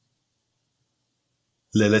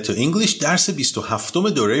للتو انگلیش درس 27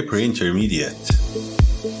 دوره پری اینترمدیت.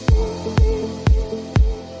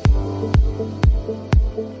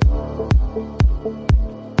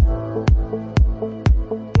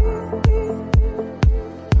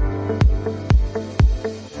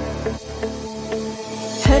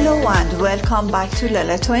 Hello and welcome back to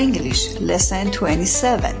Leleto English, lesson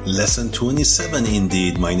 27. Lesson 27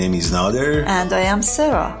 indeed. My name is Nader. And I am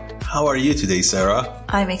Sarah. How are you today, Sarah?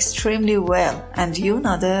 I'm extremely well. And you,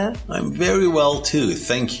 Nader? I'm very well too,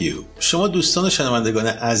 thank you. شما دوستان و شنوندگان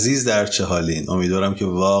عزیز در چه حالین؟ امیدوارم که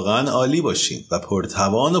واقعا عالی باشین و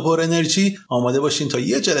پرتوان و پر انرژی آماده باشین تا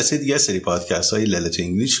یه جلسه دیگه سری پادکست های للتو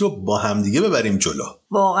انگلیش رو با هم دیگه ببریم جلو.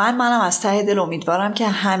 واقعا منم از ته دل امیدوارم که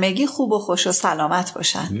همگی خوب و خوش و سلامت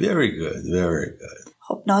باشن. Very good, very good.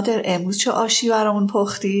 خب نادر، امروز چه آشی برامون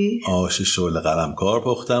پختی؟ آش شعله قلمکار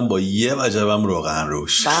پختم با یه وجبم روغن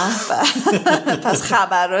روش. به به. پس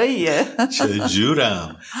خبراییه.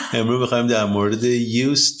 چجورم؟ امروز بخوایم در مورد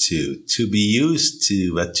used to be used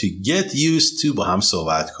to و to get used to با هم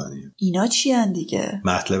صحبت کنیم. اینا چی هن دیگه؟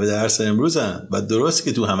 مطلب درس امروزن و درست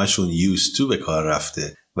که تو همشون used to به کار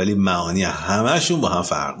رفته ولی معانی همشون با هم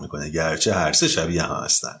فرق میکنه، گرچه هر سه شبیه هم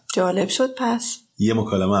هستن. جالب شد. پس یه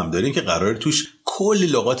مکالمه هم داریم که قراره توش کلی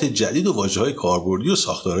لغات جدید و واژه‌های کاربردی و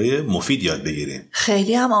ساختارهای مفید یاد بگیریم.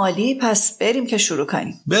 خیلی هم عالی. پس بریم که شروع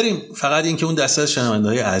کنیم. بریم. فقط این که اون دسته از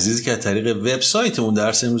شنونده‌های عزیزی که از طریق وبسایتمون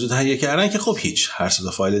درس امروز رو تهیه کردن که خب هیچ، هر سه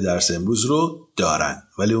تا فایل درس امروز رو دارن،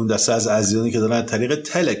 ولی اون دسته از عزیزانی که دارن از طریق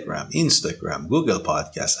تلگرام، اینستاگرام، گوگل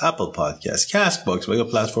پادکست، اپل پادکست، کست باکس و یا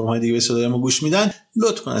پلتفرم‌های دیگه به صدای ما گوش میدن،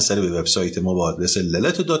 لطف کنن سری به وبسایت ما با آدرس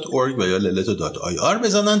leleto.org و یا leleto.ir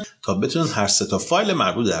بزنن تا بتونن هر سه تا فایل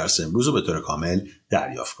مربوط به درس امروز رو به طور کامل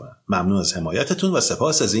دریافت کنن. ممنون از حمایتتون و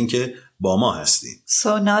سپاس از اینکه با ما هستین. So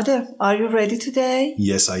Nader, are you ready today?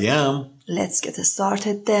 Yes, I am. Let's get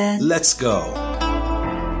started then. Let's go.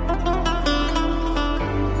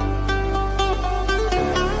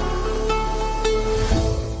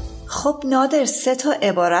 خب نادر، 3 تا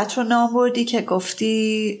عبارت رو نام بردی که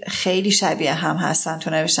گفتی خیلی شبیه هم هستن تو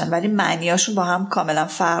نوشتن ولی معنیاشون با هم کاملا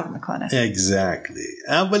فرق میکنه. Exactly.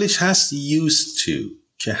 اولیش هست used to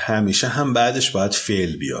که همیشه هم بعدش باید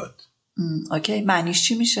فعل بیاد. اوکی، معنیش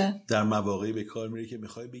چی میشه؟ در مواقعی به کار میره که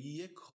میخوای بگی یک